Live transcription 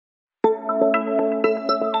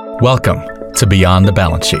Welcome to Beyond the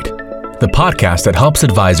Balance Sheet, the podcast that helps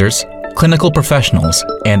advisors, clinical professionals,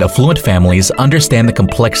 and affluent families understand the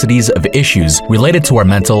complexities of issues related to our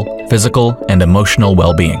mental, physical, and emotional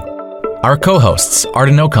well-being. Our co-hosts,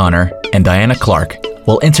 Arden O'Connor and Diana Clark,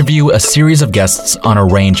 will interview a series of guests on a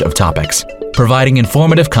range of topics, providing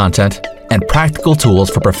informative content and practical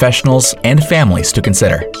tools for professionals and families to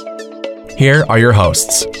consider. Here are your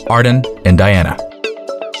hosts, Arden and Diana.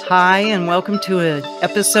 Hi, and welcome to an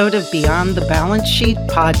episode of Beyond the Balance Sheet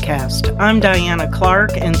podcast. I'm Diana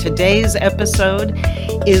Clark, and today's episode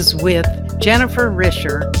is with Jennifer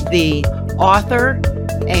Risher, the author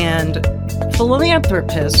and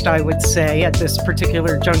philanthropist, I would say, at this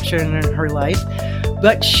particular junction in her life.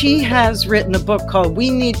 But she has written a book called We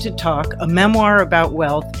Need to Talk, a memoir about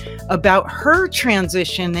wealth, about her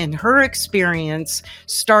transition and her experience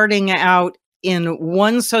starting out in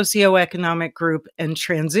one socioeconomic group and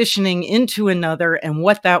transitioning into another and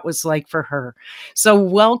what that was like for her. So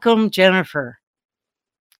welcome, Jennifer.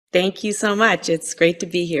 Thank you so much. It's great to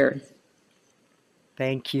be here.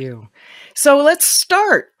 Thank you. So let's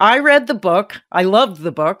start. I read the book. I loved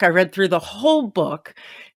the book. I read through the whole book,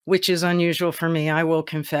 which is unusual for me, I will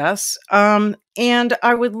confess. And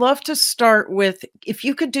I would love to start with, if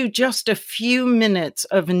you could do just a few minutes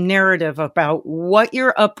of a narrative about what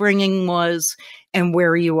your upbringing was and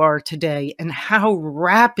where you are today and how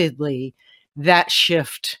rapidly that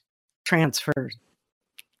shift transferred.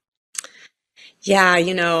 Yeah,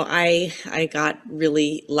 I got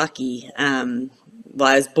really lucky. I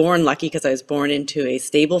was born lucky because I was born into a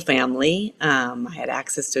stable family. I had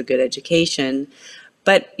access to a good education.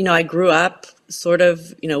 But, I grew up sort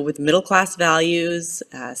of, with middle-class values,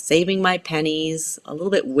 saving my pennies, a little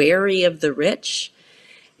bit wary of the rich.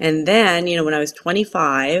 And then, when I was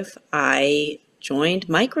 25, I joined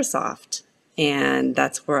Microsoft. And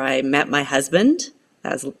that's where I met my husband.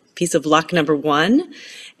 That was a piece of luck number one.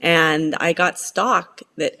 And I got stock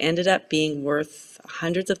that ended up being worth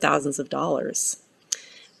hundreds of thousands of dollars.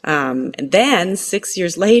 And then 6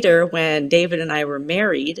 years later, when David and I were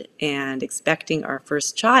married and expecting our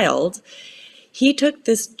first child, he took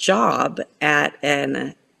this job at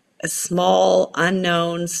a small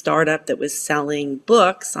unknown startup that was selling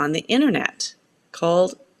books on the internet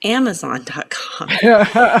called Amazon.com.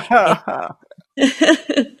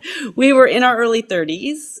 We were in our early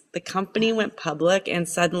 30s. The company went public, and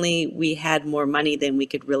suddenly we had more money than we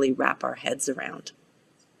could really wrap our heads around.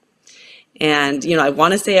 And, I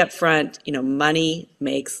want to say up front, money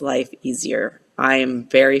makes life easier. I am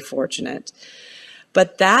very fortunate.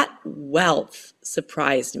 But that wealth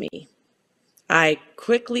surprised me. I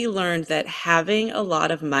quickly learned that having a lot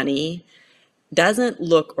of money doesn't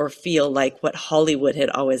look or feel like what Hollywood had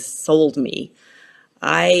always sold me.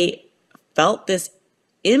 I felt this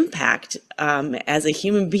impact as a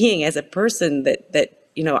human being, as a person that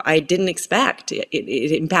I didn't expect.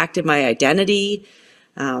 It impacted my identity,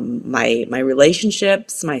 my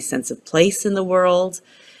relationships, my sense of place in the world.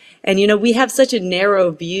 And, we have such a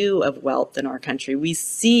narrow view of wealth in our country. We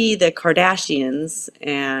see the Kardashians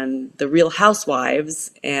and the Real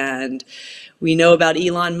Housewives, and we know about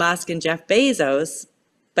Elon Musk and Jeff Bezos,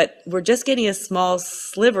 but we're just getting a small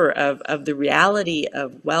sliver of the reality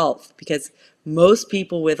of wealth, because most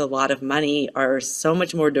people with a lot of money are so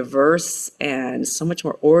much more diverse and so much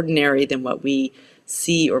more ordinary than what we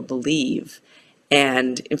see or believe.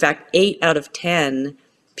 And in fact, 8 out of 10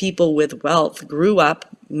 people with wealth grew up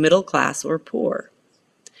middle class or poor.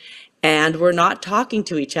 And we're not talking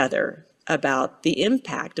to each other about the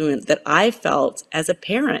impact that I felt as a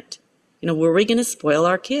parent. Were we going to spoil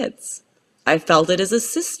our kids? I felt it as a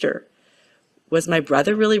sister. Was my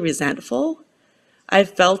brother really resentful? I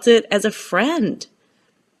felt it as a friend.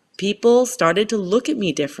 People started to look at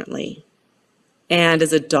me differently. And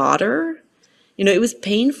as a daughter, it was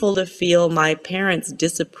painful to feel my parents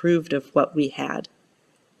disapproved of what we had.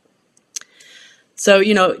 So,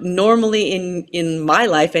 normally in my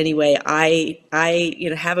life anyway, I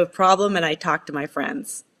have a problem and I talk to my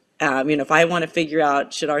friends. If I want to figure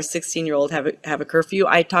out, should our 16-year-old have a curfew,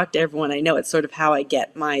 I talk to everyone I know. It's sort of how I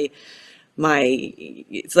get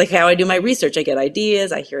it's like how I do my research. I get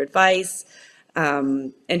ideas, I hear advice.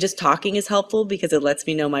 And just talking is helpful because it lets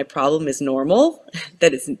me know my problem is normal,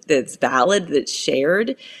 that it's valid, that it's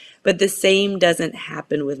shared. But the same doesn't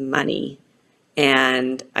happen with money.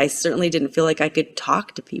 And I certainly didn't feel like I could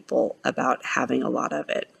talk to people about having a lot of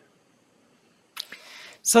it.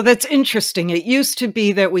 So that's interesting. It used to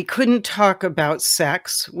be that we couldn't talk about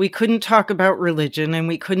sex, we couldn't talk about religion, and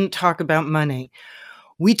we couldn't talk about money.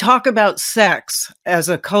 We talk about sex as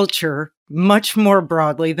a culture much more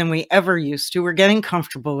broadly than we ever used to. We're getting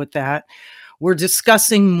comfortable with that. we're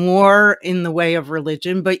discussing more in the way of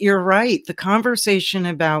religion, but you're right. The conversation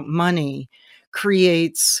about money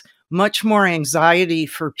creates much more anxiety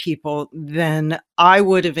for people than I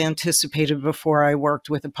would have anticipated before I worked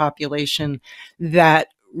with a population that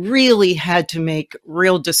really had to make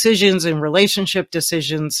real decisions and relationship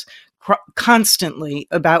decisions constantly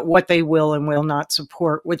about what they will and will not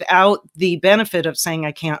support without the benefit of saying,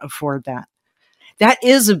 I can't afford that. That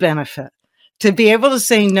is a benefit. To be able to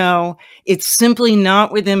say, no, it's simply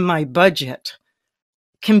not within my budget,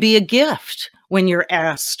 can be a gift when you're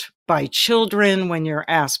asked by children, when you're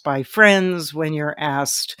asked by friends, when you're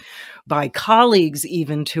asked by colleagues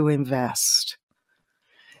even to invest.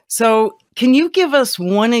 So can you give us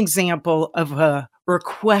one example of a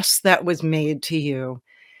request that was made to you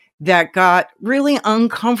that got really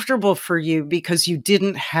uncomfortable for you because you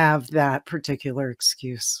didn't have that particular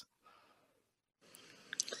excuse?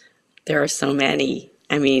 There are so many.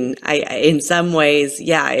 I mean, I in some ways,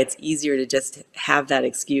 yeah, it's easier to just have that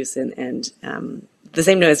excuse, and the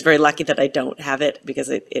same note, it's very lucky that I don't have it because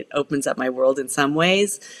it opens up my world in some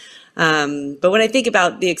ways. But when I think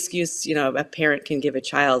about the excuse, a parent can give a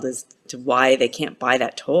child as to why they can't buy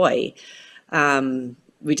that toy,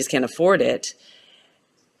 we just can't afford it.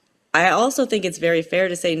 I also think it's very fair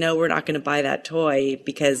to say, no, we're not going to buy that toy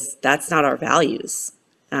because that's not our values.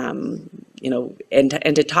 And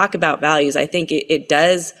to talk about values, I think it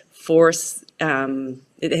does force,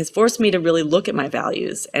 it has forced me to really look at my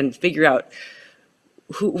values and figure out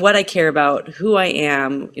what I care about, who I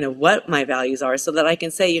am, what my values are, so that I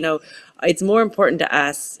can say, it's more important to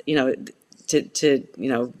us,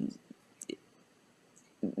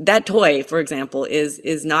 that toy, for example,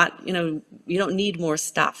 is not, you don't need more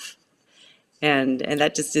stuff. And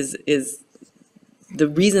that just is the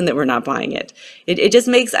reason that we're not buying it. It just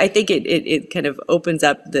makes, I think it kind of opens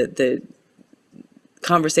up the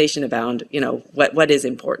conversation about, what is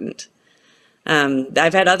important.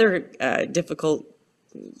 I've had other difficult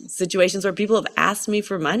situations where people have asked me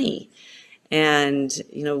for money, and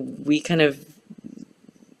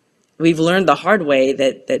we've learned the hard way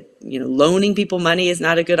that loaning people money is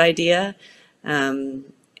not a good idea,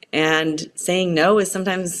 and saying no is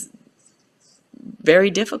sometimes very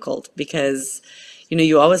difficult because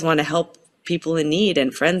you always want to help people in need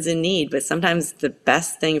and friends in need, but sometimes the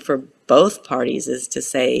best thing for both parties is to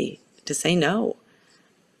say no.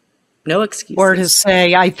 No excuses. Or to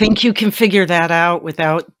say, I think you can figure that out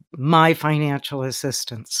without my financial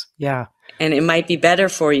assistance. Yeah. And it might be better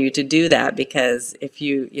for you to do that because if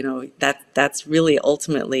that's really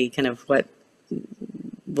ultimately kind of what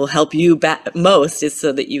will help you most, is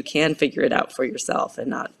so that you can figure it out for yourself and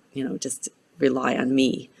not, just rely on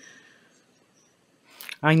me.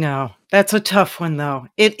 I know. That's a tough one, though.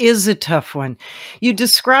 It is a tough one. You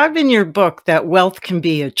describe in your book that wealth can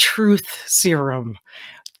be a truth serum.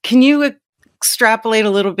 Can you extrapolate a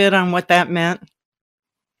little bit on what that meant?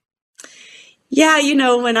 Yeah,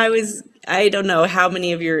 when I don't know how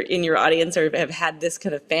many of in your audience have had this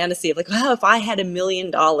kind of fantasy of like, wow, if I had $1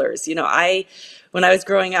 million, when I was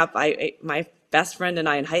growing up, my best friend and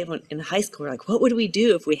I in high school were like, what would we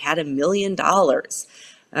do if we had $1 million?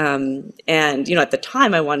 And at the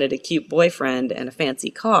time I wanted a cute boyfriend and a fancy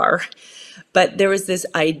car, but there was this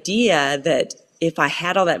idea that if I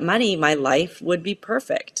had all that money, my life would be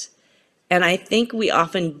perfect. And I think we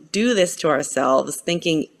often do this to ourselves,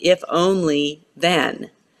 thinking if only then,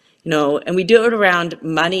 and we do it around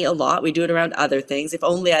money a lot. We do it around other things. If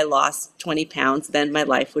only I lost 20 pounds, then my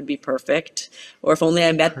life would be perfect. Or if only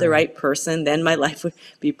I met the right person, then my life would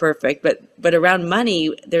be perfect. But around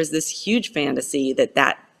money, there's this huge fantasy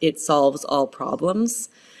that it solves all problems.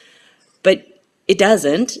 But it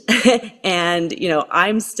doesn't. And,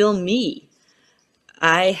 I'm still me.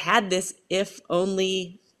 I had this if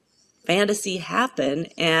only fantasy happen,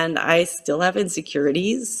 and I still have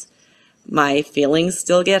insecurities. My feelings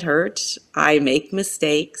still get hurt. I make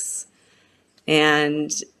mistakes.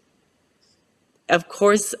 And of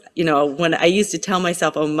course, when I used to tell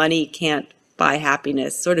myself, oh, money can't buy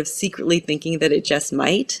happiness, sort of secretly thinking that it just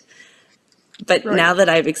might. But now that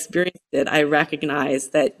I've experienced it, I recognize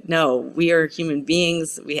that no, we are human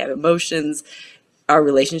beings. We have emotions. Our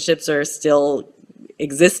relationships are still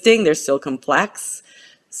existing. They're still complex.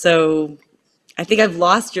 So I think I've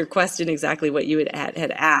lost your question exactly what you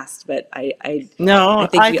had asked, but I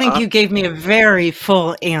think you gave me a very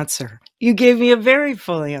full answer.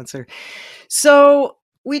 So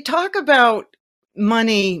we talk about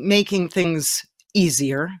money making things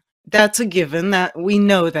easier. That's a given, that we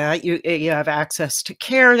know that you have access to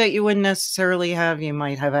care that you wouldn't necessarily have. You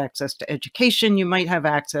might have access to education. You might have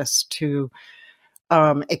access to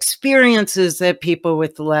experiences that people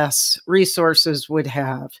with less resources would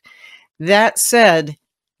have. That said,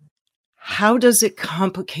 how does it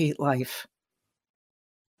complicate life?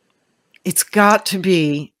 It's got to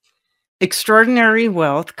be extraordinary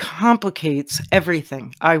wealth complicates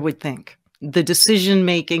everything, I would think. The decision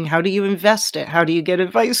making, how do you invest it? How do you get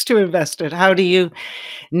advice to invest it? How do you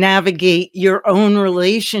navigate your own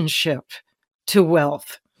relationship to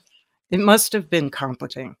wealth? It must have been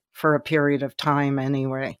complicating for a period of time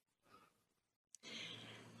anyway.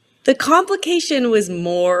 The complication was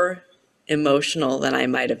more emotional than I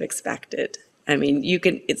might have expected. I mean,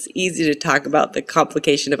 it's easy to talk about the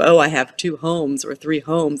complication of, oh, I have 2 homes or 3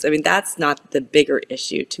 homes. I mean, that's not the bigger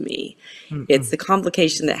issue to me. Mm-hmm. It's the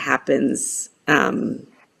complication that happens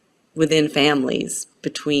within families,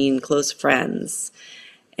 between close friends.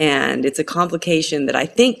 And it's a complication that I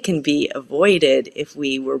think can be avoided if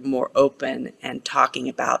we were more open and talking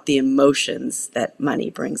about the emotions that money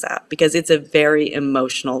brings up, because it's a very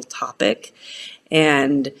emotional topic.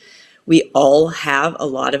 And we all have a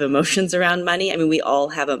lot of emotions around money. I mean, we all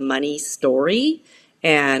have a money story,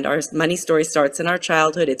 and our money story starts in our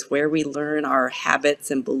childhood. It's where we learn our habits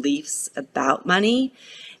and beliefs about money,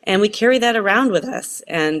 and we carry that around with us.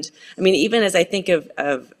 And I mean, even as I think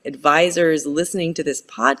of advisors listening to this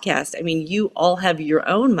podcast, I mean, you all have your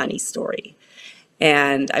own money story.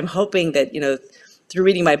 And I'm hoping that, through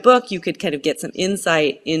reading my book, you could kind of get some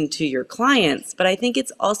insight into your clients, but I think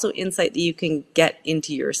it's also insight that you can get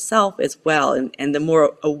into yourself as well. And the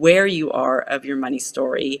more aware you are of your money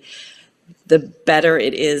story, the better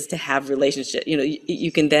it is to have relationship.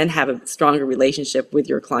 You can then have a stronger relationship with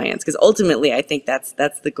your clients, because ultimately I think that's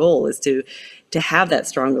the goal, is to have that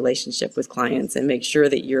strong relationship with clients and make sure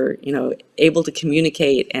that you're, able to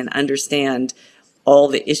communicate and understand all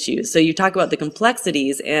the issues. So you talk about the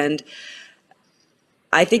complexities, and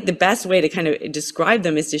I think the best way to kind of describe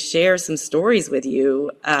them is to share some stories with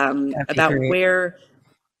you about where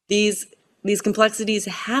these complexities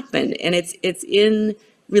happen. And it's in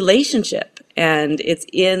relationship, and it's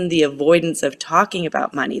in the avoidance of talking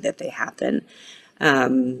about money that they happen.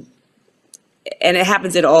 And it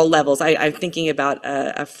happens at all levels. I'm thinking about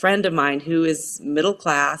a friend of mine who is middle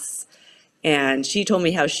class, and she told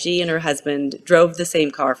me how she and her husband drove the same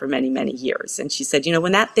car for many, many years. And she said,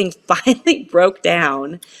 when that thing finally broke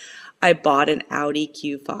down, I bought an Audi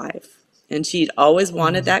Q5. And she'd always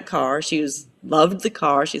wanted that car. She loved the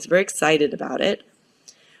car. She's very excited about it.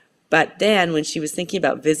 But then when she was thinking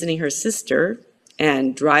about visiting her sister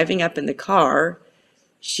and driving up in the car,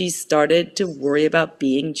 she started to worry about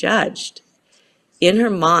being judged. In her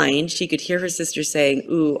mind, she could hear her sister saying,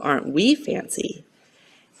 "Ooh, aren't we fancy?"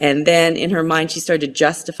 And then in her mind, she started to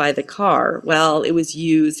justify the car. Well, it was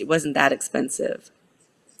used. It wasn't that expensive.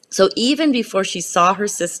 So even before she saw her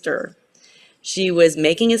sister, she was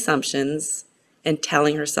making assumptions and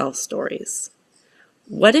telling herself stories.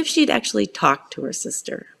 What if she'd actually talked to her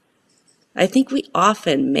sister? I think we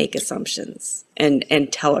often make assumptions and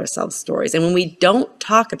tell ourselves stories. And when we don't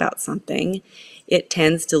talk about something, it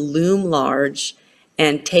tends to loom large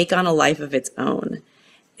and take on a life of its own.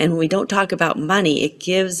 And when we don't talk about money, it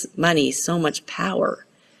gives money so much power.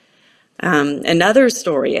 Another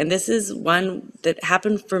story, and this is one that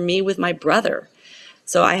happened for me with my brother.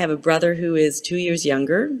 So I have a brother who is 2 years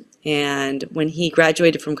younger, and when he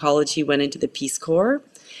graduated from college, he went into the Peace Corps,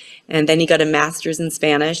 and then he got a master's in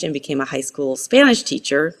Spanish and became a high school Spanish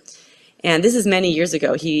teacher. And this is many years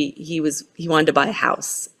ago. He wanted to buy a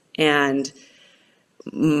house, and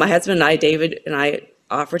my husband and I, David and I,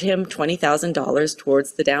 offered him $20,000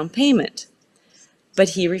 towards the down payment, but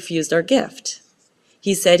he refused our gift.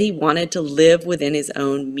 He said he wanted to live within his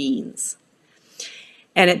own means.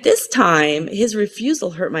 And at this time, his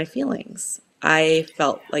refusal hurt my feelings. I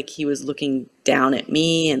felt like he was looking down at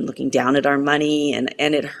me and looking down at our money, and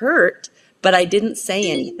it hurt, but I didn't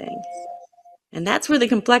say anything. And that's where the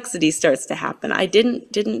complexity starts to happen. I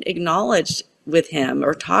didn't acknowledge with him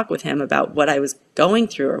or talk with him about what I was going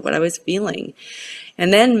through or what I was feeling.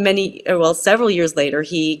 And then several years later,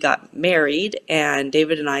 he got married, and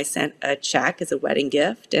David and I sent a check as a wedding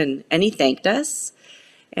gift, and he thanked us.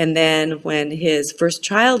 And then when his first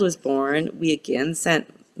child was born, we again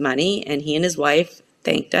sent money, and he and his wife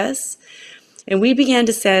thanked us. And we began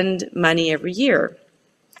to send money every year.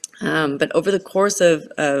 But over the course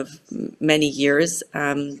of many years,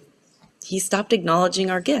 he stopped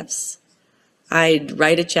acknowledging our gifts. I'd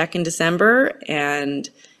write a check in December, and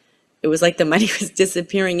it was like the money was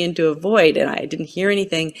disappearing into a void, and I didn't hear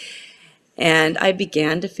anything. And I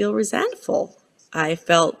began to feel resentful. I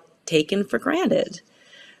felt taken for granted,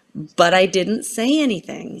 but I didn't say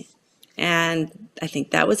anything. And I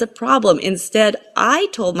think that was a problem. Instead, I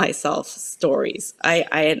told myself stories.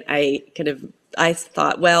 I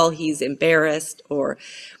thought, well, he's embarrassed, or,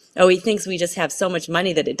 oh, he thinks we just have so much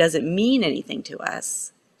money that it doesn't mean anything to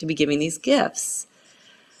us to be giving these gifts.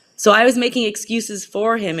 So I was making excuses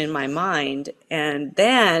for him in my mind. And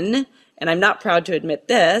then, and I'm not proud to admit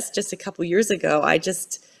this, just a couple years ago, I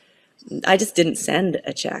just didn't send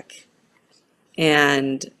a check.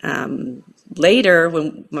 And later,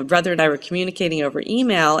 when my brother and I were communicating over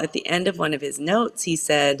email, at the end of one of his notes, he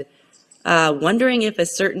said, wondering if a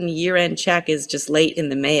certain year-end check is just late in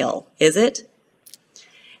the mail, is it?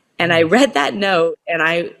 And I read that note and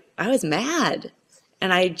I was mad.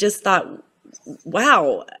 And I just thought,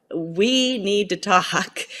 wow, we need to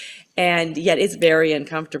talk. And yet it's very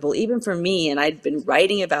uncomfortable, even for me. And I'd been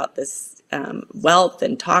writing about this wealth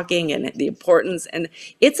and talking and the importance, and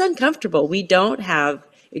it's uncomfortable. We don't have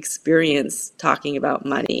experience talking about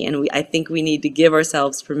money. And I think we need to give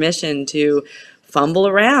ourselves permission to fumble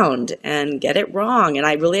around and get it wrong. And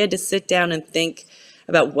I really had to sit down and think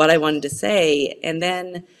about what I wanted to say. And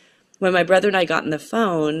then when my brother and I got on the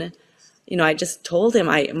phone, I just told him,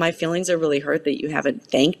 my feelings are really hurt that you haven't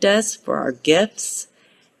thanked us for our gifts.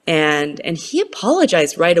 And he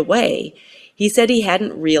apologized right away. He said he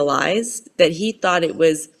hadn't realized that he thought it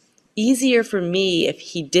was easier for me if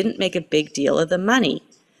he didn't make a big deal of the money,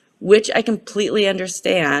 which I completely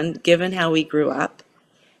understand given how we grew up.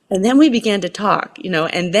 And then we began to talk,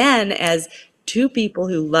 and then as two people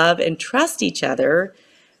who love and trust each other,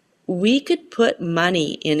 we could put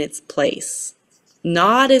money in its place,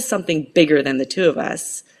 not as something bigger than the two of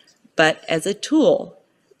us, but as a tool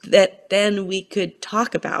that then we could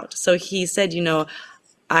talk about. So he said,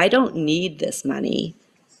 I don't need this money,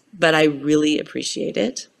 but I really appreciate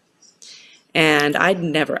it. And I'd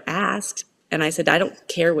never asked. And I said, I don't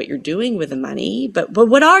care what you're doing with the money, but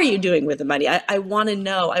what are you doing with the money? I want to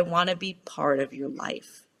know. I want to be part of your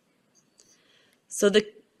life. So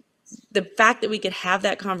the fact that we could have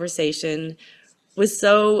that conversation was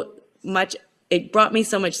so much, it brought me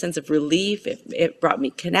so much sense of relief. It brought me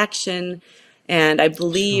connection. And I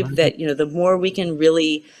believe that, the more we can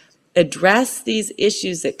really address these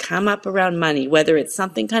issues that come up around money, whether it's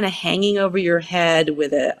something kind of hanging over your head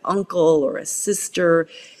with an uncle or a sister,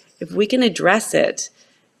 if we can address it,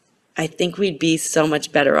 I think we'd be so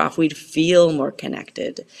much better off. We'd feel more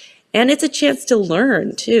connected. And it's a chance to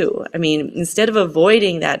learn too. I mean, instead of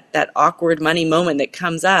avoiding that awkward money moment that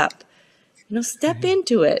comes up, step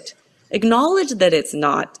into it. Acknowledge that it's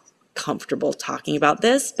not comfortable talking about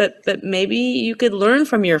this, but maybe you could learn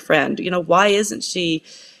from your friend. Why isn't she,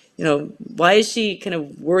 why is she kind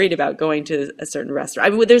of worried about going to a certain restaurant?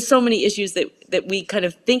 I mean, there's so many issues that we kind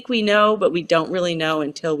of think we know, but we don't really know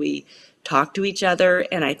until we talk to each other.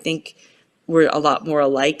 And I think we're a lot more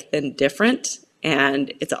alike than different.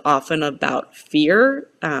 And it's often about fear.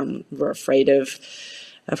 We're afraid of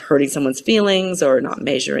hurting someone's feelings or not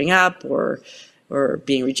measuring up or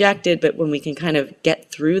being rejected. But when we can kind of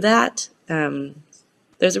get through that,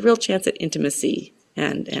 there's a real chance at intimacy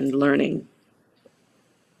and learning.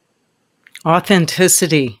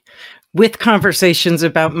 Authenticity with conversations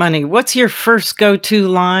about money. What's your first go-to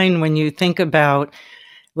line when you think about,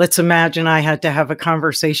 let's imagine I had to have a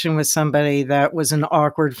conversation with somebody that was an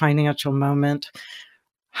awkward financial moment.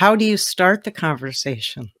 How do you start the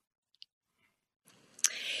conversation?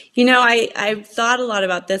 I've thought a lot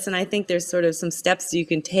about this, and I think there's sort of some steps you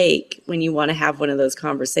can take when you want to have one of those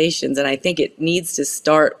conversations. And I think it needs to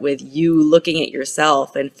start with you looking at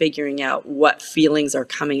yourself and figuring out what feelings are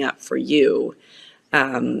coming up for you.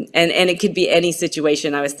 And it could be any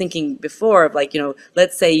situation. I was thinking before of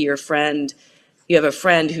let's say you have a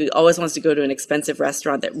friend who always wants to go to an expensive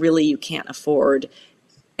restaurant that really you can't afford,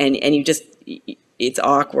 and it's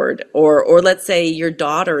awkward. Or let's say your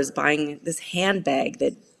daughter is buying this handbag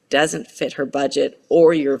that doesn't fit her budget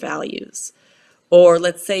or your values. Or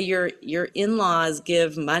let's say your in-laws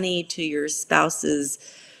give money to your spouse's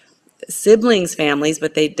siblings' families,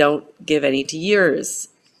 but they don't give any to yours.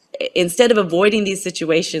 Instead of avoiding these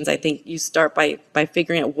situations, I think you start by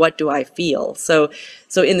figuring out, what do I feel? So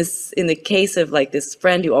in the case of this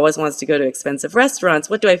friend who always wants to go to expensive restaurants,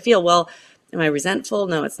 what do I feel? Well, am I resentful?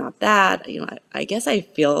 No, it's not that. I guess I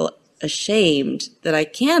feel ashamed that I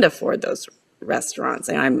can't afford those restaurants.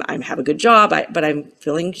 And I have a good job, but I'm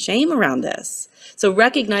feeling shame around this. So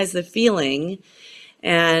recognize the feeling,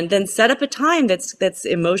 and then set up a time that's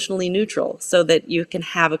emotionally neutral so that you can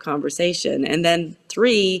have a conversation. And then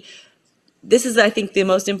 3, this is, I think, the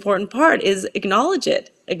most important part, is acknowledge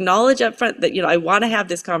it. Acknowledge up front that, I want to have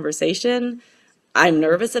this conversation. I'm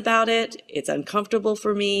nervous about it. It's uncomfortable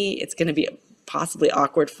for me. It's going to be possibly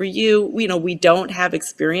awkward for you. We don't have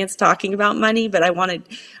experience talking about money, but I want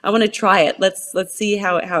to try it. Let's see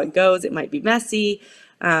how it goes. It might be messy.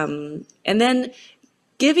 And then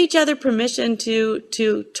give each other permission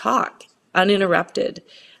to talk uninterrupted.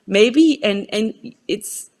 Maybe, and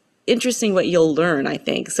it's interesting what you'll learn, I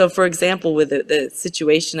think. So for example, with the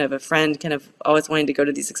situation of a friend kind of always wanting to go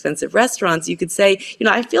to these expensive restaurants, you could say,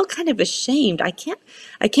 I feel kind of ashamed. I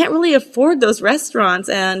can't really afford those restaurants.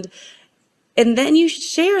 And then you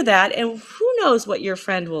share that, and who knows what your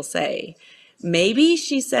friend will say. Maybe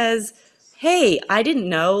she says, hey, I didn't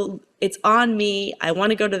know, it's on me. I want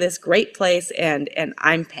to go to this great place and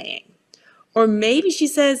I'm paying. Or maybe she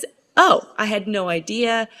says, oh, I had no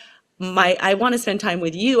idea. I want to spend time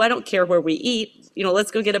with you. I don't care where we eat.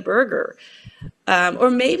 Let's go get a burger.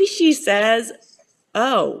 Or maybe she says,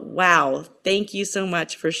 oh, wow, thank you so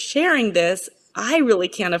much for sharing this. I really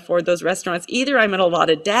can't afford those restaurants either. I'm in a lot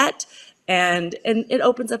of debt. And it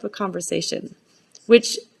opens up a conversation,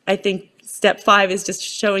 which I think step 5 is just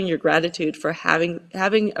showing your gratitude for having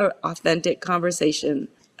an authentic conversation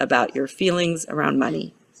about your feelings around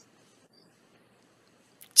money.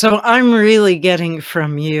 So I'm really getting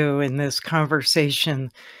from you in this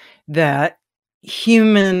conversation that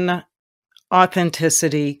human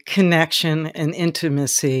authenticity, connection, and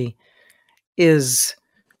intimacy is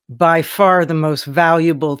by far the most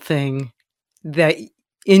valuable thing that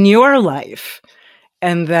in your life,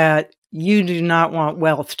 and that you do not want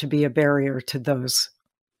wealth to be a barrier to those.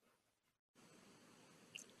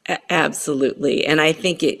 Absolutely. And I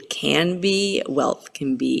think wealth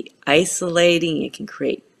can be isolating. It can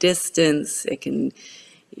create distance.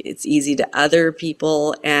 It's easy to other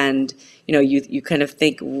people. And, you kind of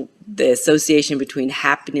think the association between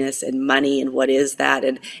happiness and money and what is that?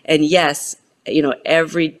 And yes,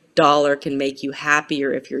 every dollar can make you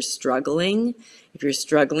happier if you're struggling. If you're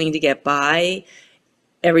struggling to get by,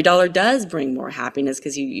 every dollar does bring more happiness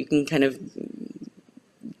because you can kind of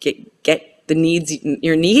get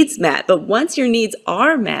your needs met. But once your needs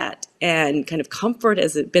are met and kind of comfort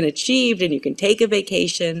has been achieved and you can take a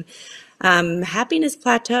vacation, happiness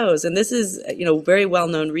plateaus. And this is, very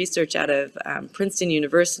well-known research out of Princeton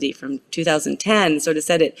University from 2010 sort of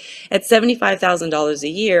said it at $75,000 a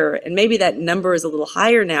year. And maybe that number is a little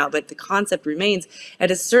higher now, but the concept remains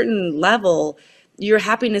at a certain level, your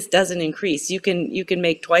happiness doesn't increase. You can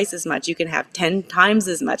make twice as much. You can have 10 times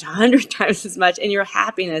as much, 100 times as much, and your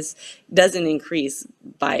happiness doesn't increase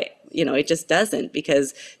by, it just doesn't,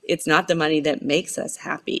 because it's not the money that makes us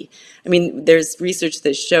happy. I mean, there's research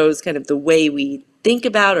that shows kind of the way we think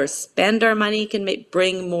about or spend our money can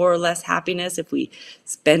bring more or less happiness. If we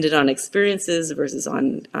spend it on experiences versus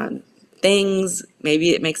on things,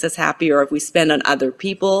 maybe it makes us happy. Or if we spend on other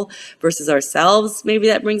people versus ourselves, maybe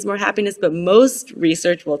that brings more happiness. But most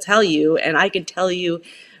research will tell you, and I can tell you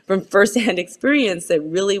from firsthand experience, that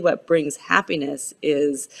really what brings happiness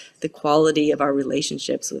is the quality of our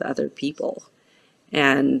relationships with other people.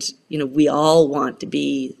 And, we all want to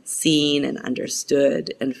be seen and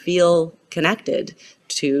understood and feel connected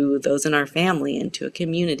to those in our family and to a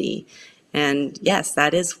community. And yes,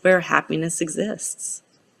 that is where happiness exists.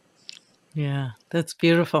 Yeah, that's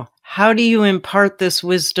beautiful. How do you impart this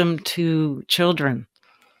wisdom to children?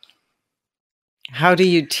 How do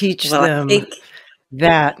you teach them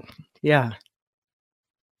that? Yeah.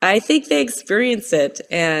 I think they experience it.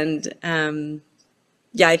 And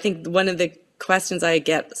I think one of the questions I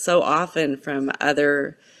get so often from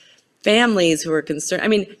other families who are concerned, I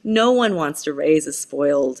mean, no one wants to raise a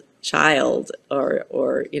spoiled child or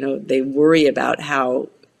they worry about how,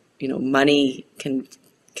 money can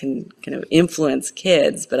kind of influence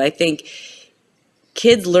kids. But I think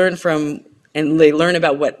kids learn from, and they learn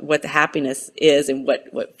about what the happiness is and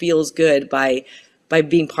what feels good by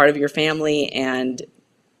being part of your family and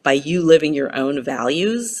by you living your own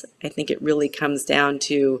values. I think it really comes down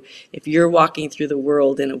to, if you're walking through the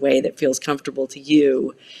world in a way that feels comfortable to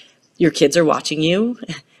you, your kids are watching you.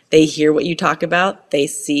 They hear what you talk about. They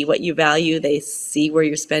see what you value. They see where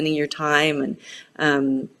you're spending your time.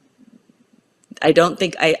 And I don't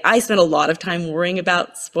think I spent a lot of time worrying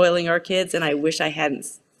about spoiling our kids, and I wish I hadn't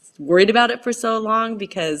worried about it for so long,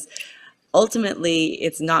 because ultimately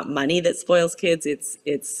it's not money that spoils kids,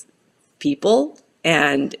 it's people,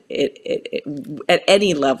 and it at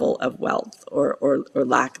any level of wealth or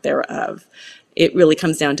lack thereof. It really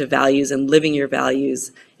comes down to values and living your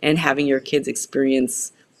values and having your kids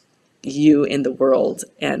experience you in the world,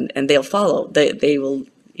 and they'll follow. They will.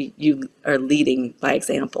 You are leading by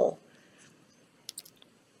example.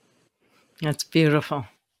 That's beautiful.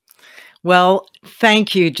 Well,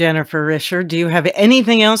 thank you, Jennifer Risher. Do you have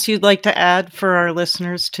anything else you'd like to add for our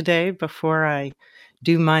listeners today before I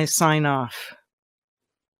do my sign off?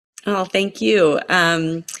 Oh, thank you.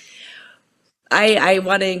 I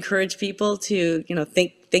want to encourage people to,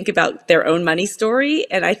 think about their own money story.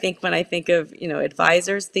 And I think when I think of,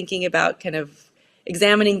 advisors thinking about kind of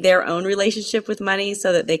examining their own relationship with money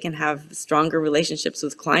so that they can have stronger relationships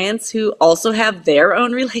with clients who also have their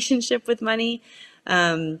own relationship with money.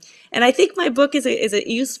 And I think my book is a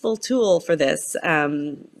useful tool for this,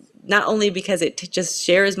 not only because it just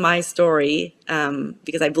shares my story,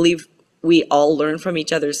 because I believe we all learn from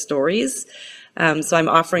each other's stories. So I'm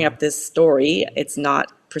offering up this story. It's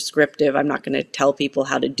not prescriptive. I'm not going to tell people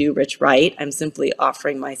how to do rich right. I'm simply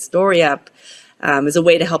offering my story up as a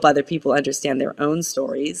way to help other people understand their own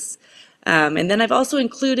stories. And then I've also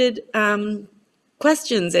included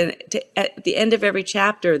questions at the end of every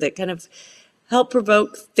chapter that kind of help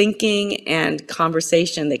provoke thinking and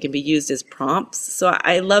conversation that can be used as prompts. So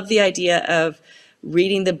I love the idea of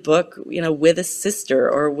reading the book, with a sister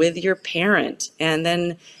or with your parent, and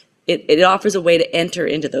then it offers a way to enter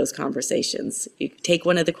into those conversations. You take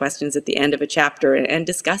one of the questions at the end of a chapter and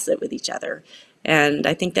discuss it with each other. And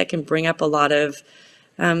I think that can bring up a lot of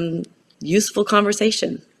useful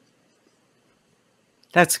conversation.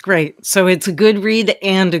 That's great. So it's a good read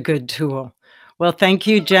and a good tool. Well, thank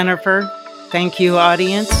you, Jennifer. Thank you,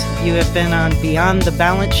 audience. You have been on Beyond the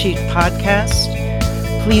Balance Sheet podcast.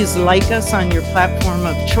 Please like us on your platform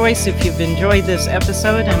of choice if you've enjoyed this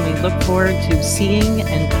episode, and we look forward to seeing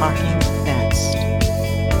and talking next.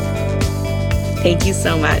 Thank you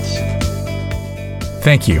so much.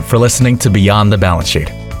 Thank you for listening to Beyond the Balance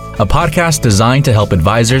Sheet, a podcast designed to help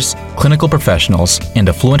advisors, clinical professionals, and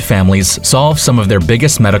affluent families solve some of their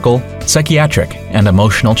biggest medical, psychiatric, and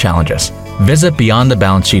emotional challenges. Visit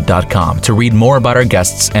beyondthebalancesheet.com to read more about our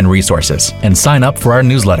guests and resources, and sign up for our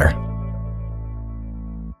newsletter.